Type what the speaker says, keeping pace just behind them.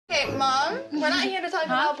Hey, Mom, we're not here to talk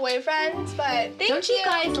about boyfriends, but Don't you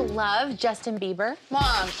guys love Justin Bieber?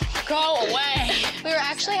 Mom, go away. We were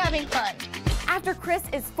actually having fun. After Chris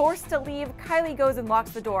is forced to leave, Kylie goes and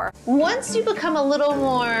locks the door. Once you become a little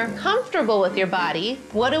more comfortable with your body,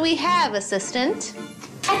 what do we have, assistant?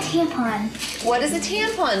 A tampon. What does a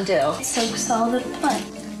tampon do? It soaks all the blood.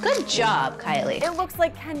 Good job, Kylie. It looks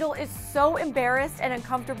like Kendall is so embarrassed and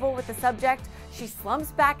uncomfortable with the subject, she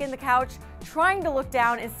slumps back in the couch, trying to look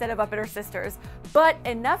down instead of up at her sisters. But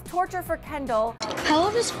enough torture for Kendall. How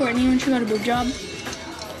old is Courtney when she got a boob job?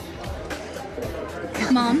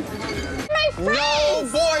 Mom? No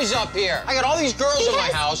boys up here. I got all these girls in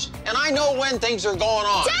my house, and I know when things are going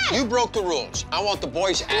on. Dad! You broke the rules. I want the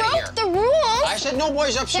boys out of here. Broke the rules? I said no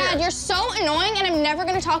boys upstairs. Dad, you're so annoying, and I'm never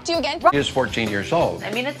gonna talk to you again. He is 14 years old.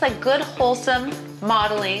 I mean, it's like good, wholesome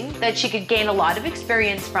modeling that she could gain a lot of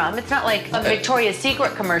experience from. It's not like a Victoria's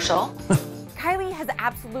Secret commercial. Kylie has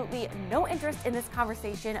absolutely no interest in this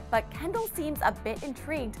conversation, but Kendall seems a bit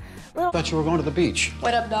intrigued. I thought you were going to the beach.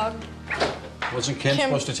 What up, dog? Wasn't Kim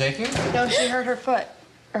supposed to take you? No, she hurt her foot.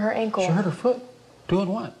 Or her ankle. She hurt her foot. Doing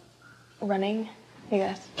what? Running, I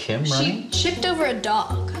guess. Kim running? Tripped over a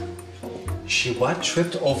dog. She what?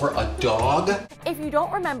 Tripped over a dog? If you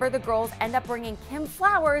don't remember, the girls end up bringing Kim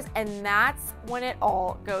flowers, and that's when it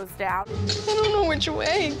all goes down. I don't know which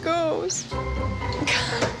way it goes.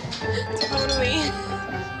 Totally.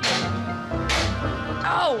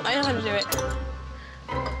 Oh, I know how to do it.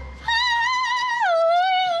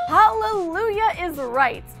 Hallelujah is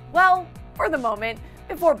right. Well, for the moment,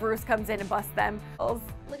 before Bruce comes in and busts them. Look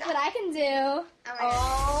what I can do.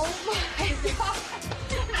 Oh my god.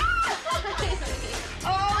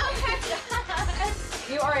 Oh my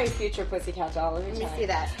god. You are a future pussycat doll. Let me see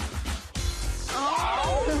that.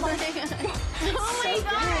 Oh my god. Oh my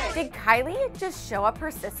god. Did Kylie just show up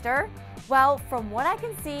her sister? Well, from what I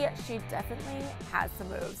can see, she definitely has some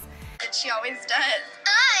moves. She always does.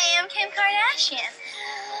 I am Kim Kardashian.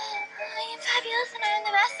 I am fabulous and I am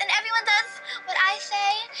the best, and everyone does what I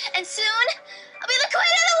say, and soon I'll be the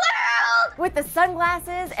queen of the world! With the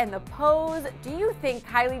sunglasses and the pose, do you think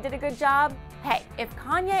Kylie did a good job? Hey, if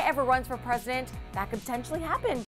Kanye ever runs for president, that could potentially happen.